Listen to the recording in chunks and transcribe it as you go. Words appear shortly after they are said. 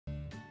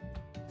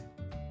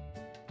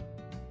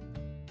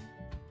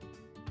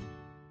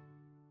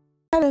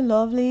Hello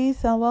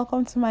lovelies, and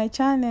welcome to my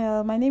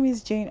channel. My name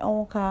is Jane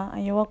Onka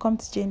and you're welcome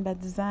to Jane by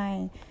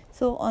Design.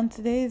 So on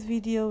today's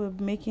video we'll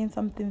be making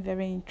something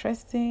very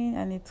interesting,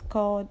 and it's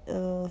called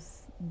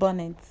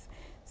bonnet.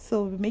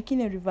 So we'll be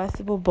making a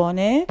reversible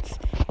bonnet,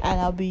 and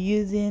I'll be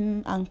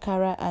using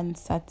Ankara and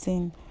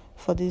satin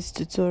for this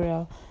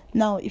tutorial.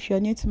 Now if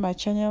you're new to my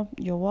channel,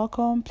 you're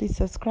welcome. Please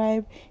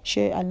subscribe,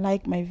 share and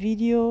like my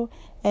video,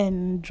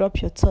 and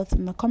drop your thoughts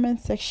in the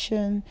comment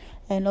section,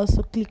 and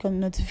also click on the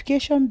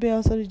notification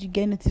bell so that you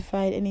get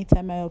notified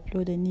anytime I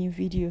upload a new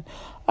video.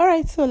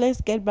 Alright, so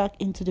let's get back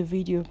into the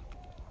video.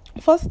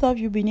 First off,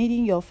 you'll be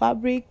needing your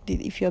fabric.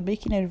 If you're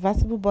making a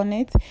reversible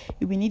bonnet,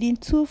 you'll be needing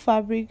two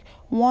fabric,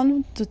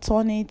 one to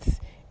turn it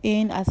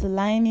in as a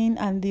lining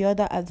and the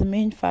other as the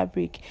main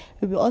fabric.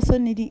 You'll be also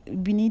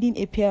needing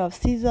a pair of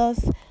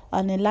scissors,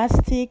 an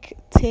elastic,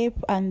 tape,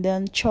 and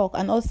then chalk,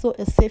 and also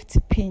a safety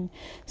pin.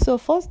 So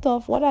first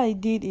off, what I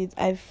did is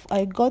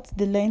I got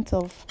the length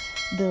of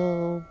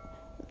the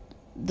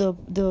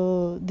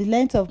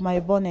length of my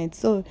bonnet.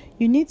 So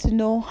you need to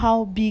know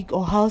how big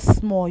or how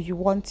small you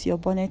want your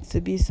bonnet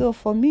to be. So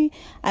for me,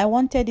 I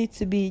wanted it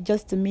to be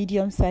just a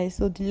medium size.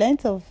 So the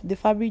length of the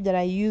fabric that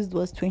I used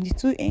was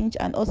 22 inch,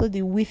 and also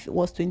the width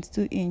was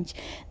 22 inch.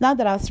 Now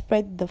that I've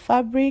spread the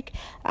fabric,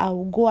 I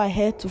will go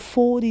ahead to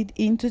fold it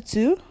into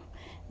two.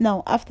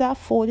 Now after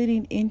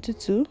folding it into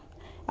two,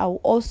 I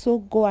will also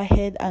go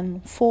ahead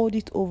and fold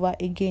it over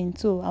again.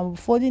 So I'm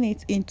folding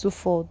it into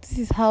four. This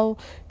is how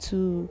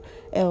to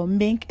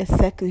make a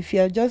circle. If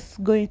you're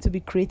just going to be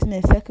creating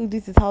a circle,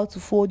 this is how to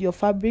fold your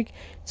fabric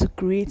to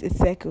create a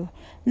circle.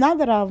 Now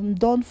that I'm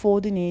done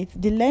folding it,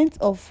 the length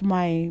of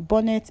my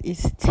bonnet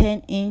is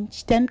 10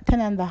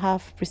 and a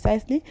half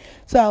precisely.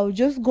 So I'll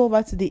just go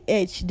over to the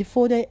edge, the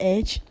folded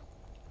edge,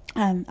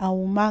 and I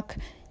will mark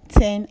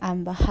 10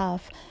 and a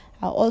half.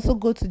 I'll also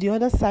go to the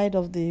other side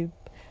of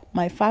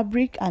my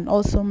fabric and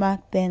also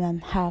mark 10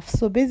 and a half.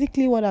 So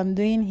basically what I'm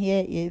doing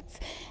here is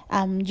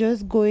I'm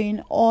just going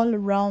all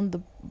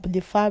around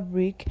the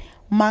fabric,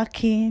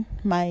 marking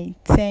my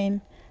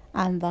 10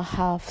 and a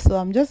half. So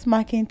I'm just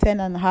marking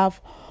 10 and a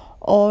half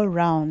all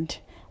around.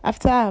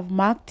 After I've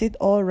marked it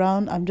all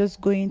around, I'm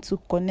just going to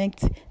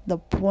connect the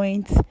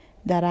points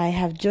that I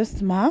have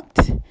just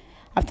marked.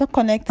 After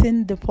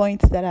connecting the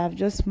points that I've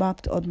just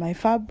marked on my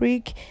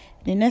fabric,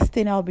 the next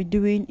thing I'll be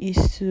doing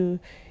is to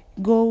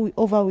go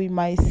over with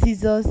my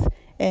scissors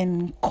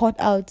and cut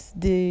out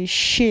the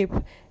shape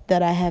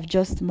that I have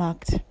just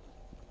marked.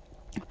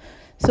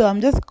 So I'm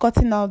just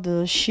cutting out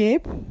the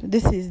shape.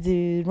 This is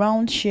the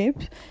round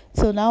shape.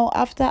 So now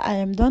after I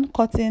am done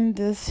cutting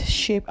this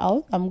shape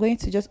out, I'm going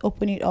to just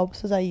open it up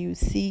so that you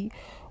see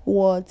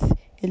what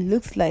it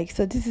looks like.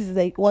 So this is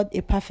like what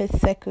a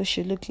perfect circle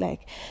should look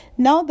like.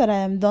 Now that I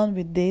am done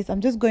with this, I'm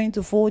just going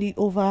to fold it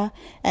over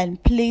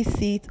and place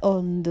it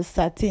on the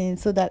satin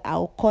so that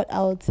I'll cut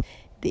out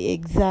the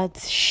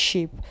exact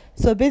shape.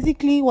 So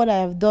basically what I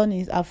have done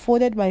is I've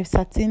folded my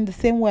satin the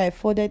same way I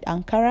folded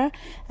Ankara,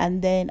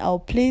 and then I'll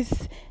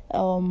place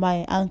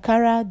my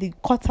Ankara,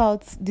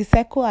 the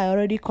circle I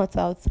already cut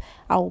out,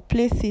 I'll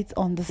place it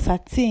on the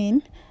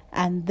satin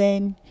and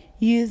then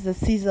use the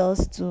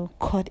scissors to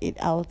cut it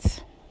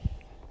out.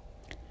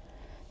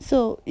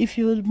 So if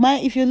you're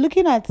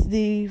looking at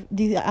the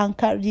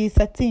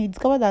satin, you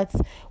discover that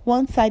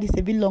one side is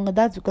a bit longer.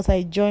 That's because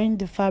I joined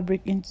the fabric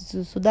into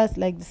two, so that's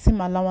like the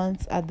seam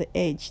allowance at the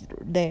edge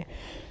there.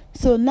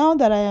 So now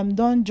that I am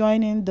done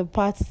joining the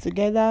parts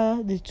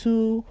together, the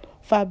two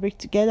fabric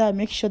together,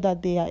 make sure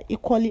that they are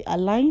equally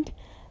aligned.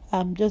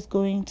 I'm just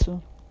going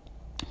to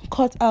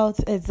cut out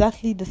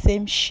exactly the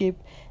same shape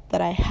that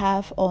I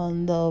have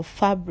on the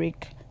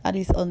fabric, that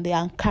is on the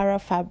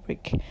Ankara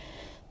fabric.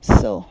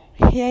 So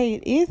here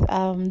it is.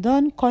 I'm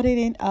done cutting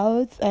it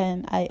out,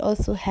 and I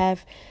also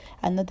have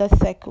another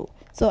circle.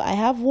 So I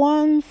have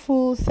one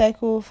full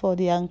circle for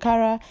the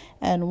Ankara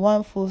and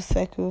one full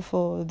circle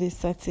for the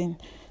satin.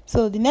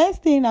 So the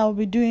next thing I'll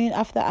be doing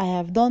after I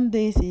have done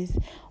this is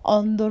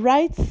on the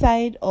right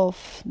side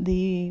of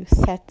the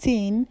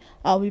satin,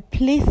 I'll be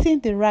placing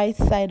the right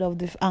side of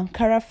the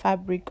Ankara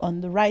fabric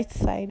on the right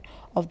side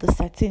of the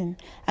satin.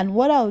 And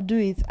what I'll do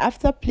is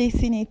after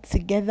placing it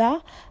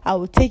together, I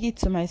will take it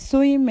to my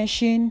sewing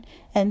machine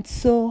and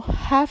sew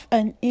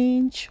 1/2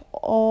 inch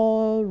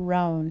all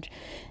round.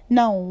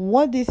 Now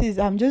what this is,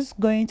 I'm just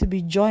going to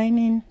be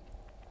joining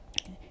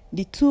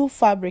the two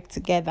fabric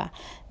together.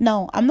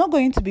 Now I'm not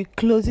going to be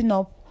closing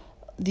up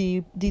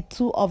the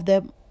two of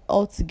them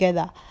all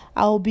together.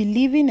 I'll be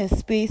leaving a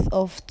space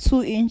of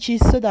 2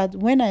 inches so that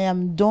when I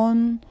am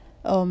done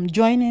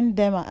joining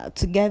them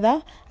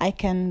together, I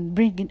can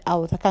bring it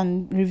out. I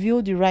can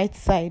reveal the right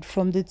side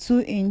from the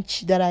 2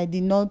 inch that I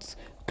did not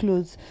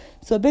close.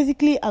 So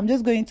basically I'm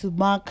just going to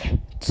mark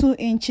 2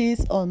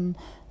 inches on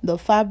the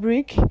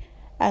fabric,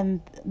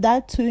 and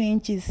that 2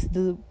 inches is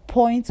the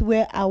point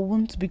where I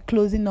won't be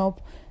closing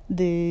up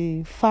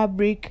the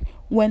fabric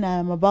when I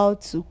am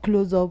about to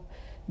close up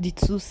the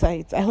two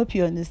sides. I hope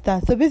you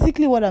understand. So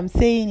basically what I'm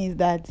saying is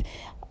that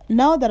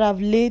now that I've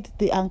laid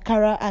the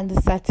Ankara and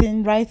the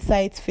satin right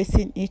sides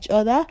facing each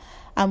other,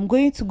 I'm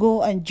going to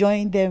go and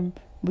join them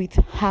with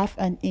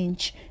 1/2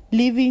 inch,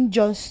 leaving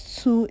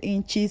just 2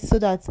 inches, so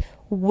that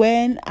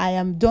when I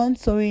am done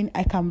sewing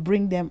I can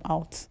bring them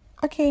out.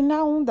 Okay,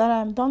 now that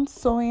I'm done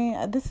sewing,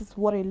 this is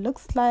what it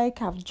looks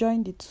like. I've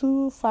joined the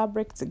two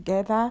fabric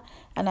together,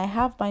 and I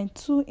have my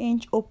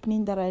 2-inch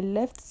opening that I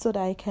left so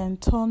that I can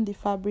turn the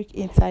fabric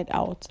inside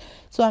out.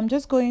 So I'm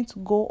just going to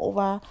go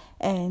over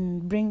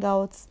and bring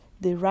out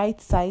the right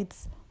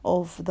sides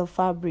of the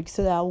fabric,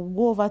 so that I'll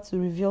go over to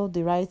reveal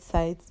the right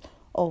sides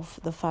of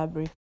the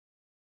fabric.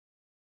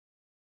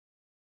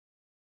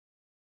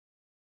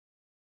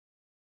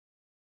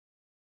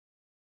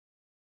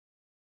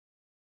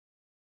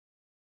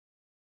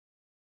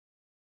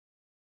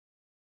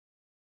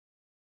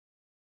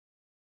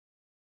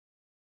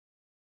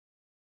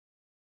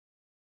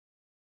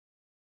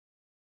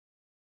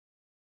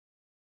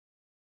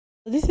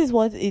 This is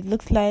what it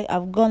looks like.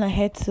 I've gone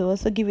ahead to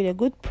also give it a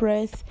good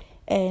press,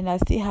 and I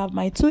still have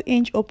my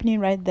 2-inch opening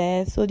right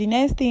there. So the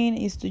next thing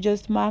is to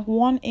just mark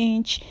 1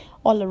 inch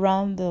all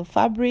around the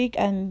fabric,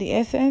 and the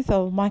essence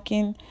of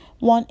marking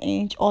 1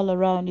 inch all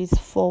around is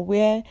for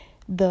where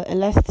the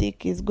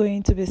elastic is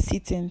going to be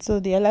sitting. So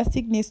the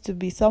elastic needs to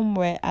be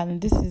somewhere,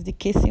 and this is the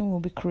casing we'll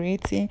be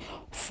creating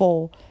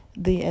for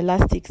the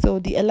elastic. So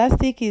the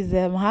elastic is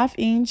 1/2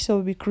 inch, so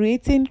we'll be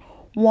creating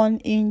 1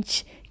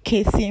 inch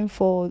casing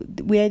for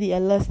where the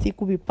elastic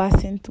will be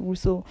passing through.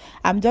 So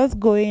I'm just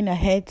going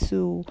ahead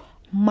to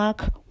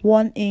mark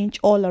 1 inch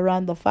all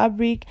around the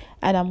fabric,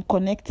 and I'm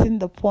connecting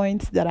the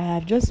points that I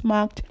have just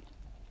marked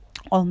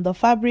on the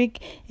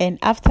fabric. And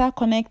after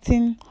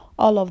connecting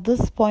all of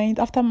this point,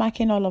 after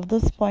marking all of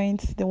those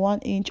points, the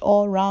 1 inch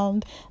all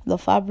around the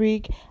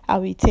fabric, I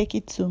will take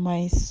it to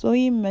my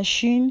sewing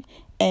machine,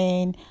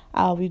 and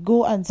I will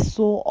go and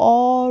sew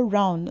all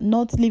round,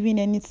 not leaving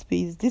any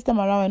space. This time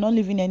around, I'm not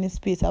leaving any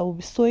space. I will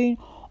be sewing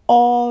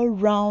all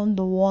round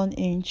the 1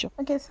 inch.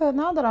 Okay, so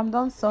now that I'm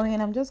done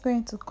sewing, I'm just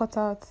going to cut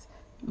out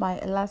my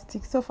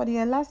elastic. So for the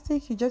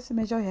elastic, you just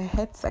measure your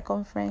head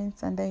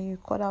circumference, and then you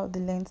cut out the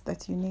length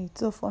that you need.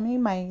 So for me,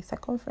 my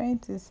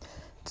circumference is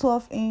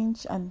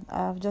 12-inch, and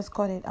I've just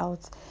cut it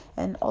out.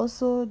 And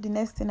also the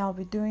next thing I'll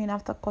be doing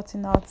after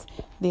cutting out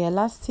the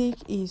elastic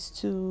is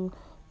to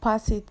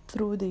pass it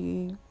through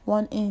the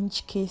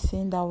 1-inch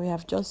casing that we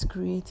have just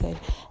created.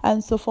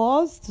 And so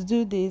for us to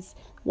do this,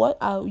 what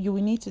you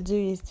will need to do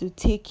is to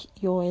take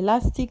your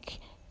elastic,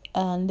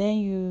 and then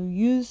you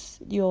use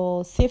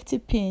your safety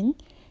pin.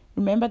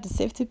 Remember the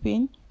safety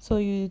pin. So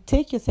you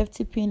take your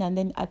safety pin and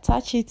then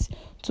attach it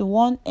to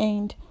one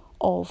end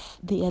of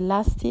the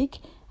elastic,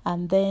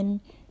 and then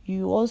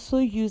you also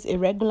use a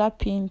regular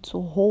pin to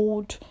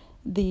hold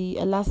the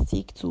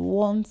elastic to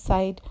one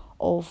side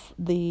of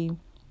the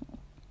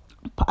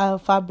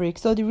fabric.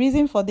 So the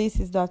reason for this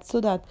is that so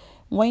that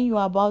when you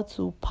are about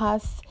to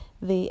pass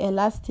the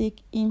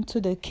elastic into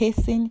the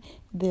casing,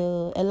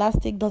 the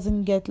elastic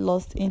doesn't get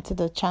lost into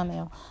the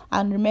channel.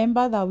 And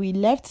remember that we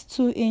left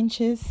 2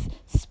 inches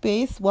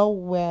space while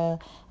we're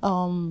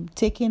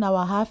taking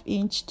our 1/2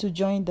 inch to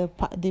join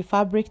the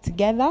fabric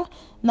together.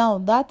 Now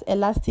that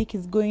elastic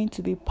is going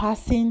to be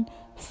passing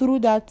through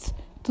that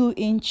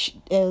 2-inch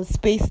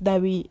space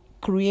that we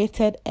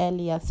created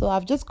earlier. So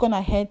I've just gone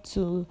ahead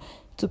to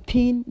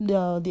pin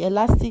the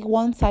elastic,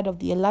 one side of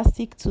the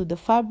elastic to the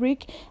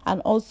fabric,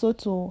 and also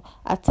to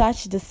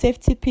attach the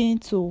safety pin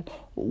to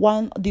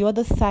the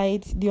other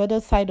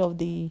side of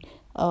the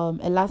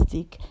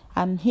elastic.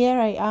 And here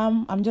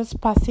I'm just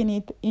passing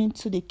it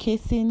into the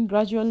casing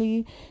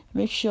gradually.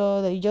 Make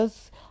sure that you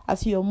just,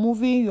 as you're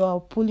moving, you are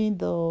pulling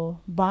the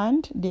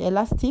band, the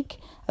elastic.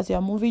 As you're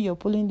moving, you're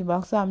pulling the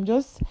band. So I'm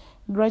just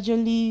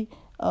gradually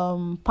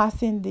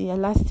passing the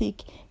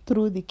elastic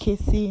through the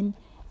casing,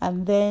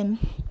 and then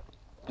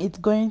it's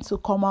going to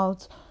come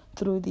out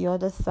through the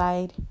other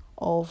side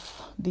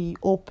of the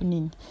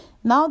opening.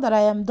 Now that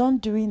I am done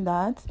doing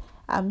that,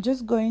 I'm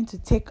just going to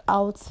take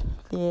out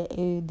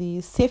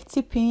the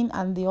safety pin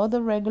and the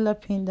other regular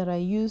pin that I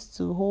used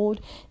to hold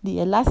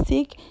the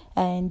elastic,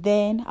 and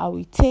then I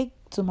will take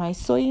to my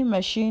sewing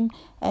machine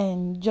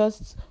and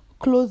just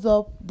close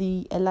up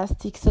the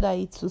elastic so that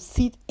it will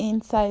sit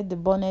inside the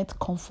bonnet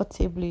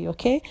comfortably.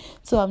 Okay,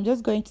 so I'm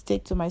just going to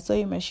take to my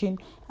sewing machine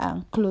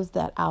and close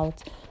that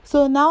out.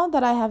 So now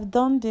that I have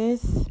done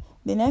this,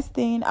 the next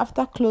thing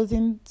after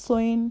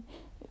sewing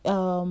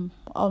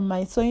on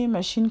my sewing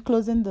machine,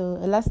 closing the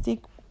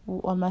elastic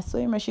on my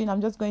sewing machine,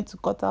 I'm just going to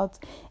cut out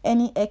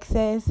any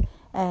excess.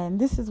 And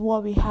this is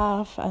what we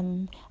have,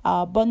 and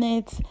our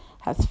bonnet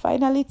has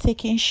finally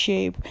taken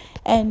shape.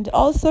 And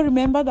also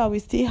remember that we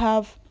still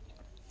have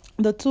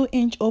the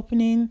 2-inch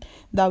opening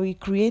that we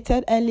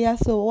created earlier.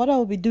 So what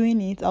I'll be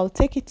doing is I'll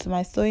take it to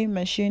my sewing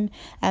machine,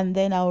 and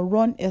then I'll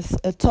run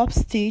a top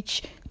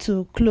stitch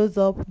to close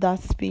up that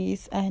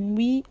space, and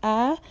we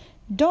are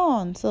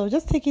done. So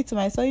just take it to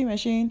my sewing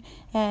machine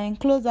and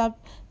close up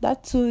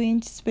that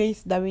 2-inch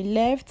space that we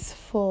left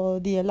for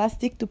the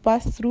elastic to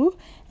pass through.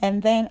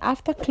 And then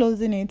after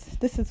closing it,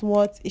 this is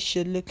what it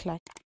should look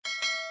like.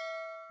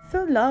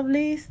 So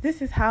lovelies,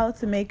 this is how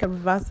to make a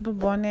reversible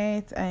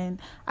bonnet,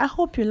 and I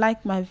hope you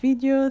like my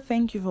video.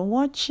 Thank you for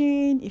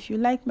watching. If you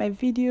like my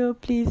video,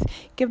 please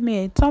give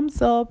me a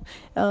thumbs up,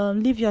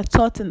 leave your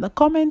thoughts in the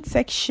comment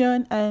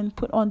section, and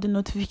put on the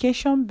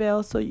notification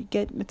bell so you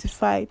get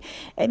notified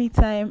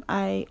anytime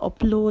I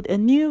upload a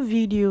new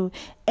video.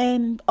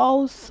 And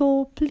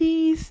also,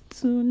 please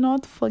do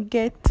not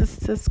forget to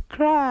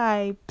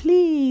subscribe.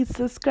 Please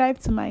subscribe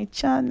to my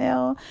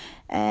channel,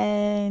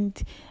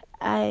 and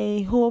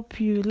I hope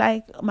you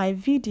like my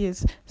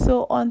videos.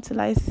 So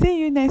until I see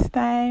you next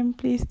time,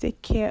 please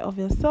take care of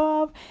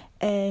yourself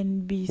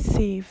and be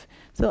safe.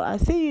 So I'll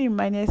see you in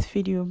my next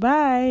video.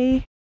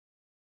 Bye.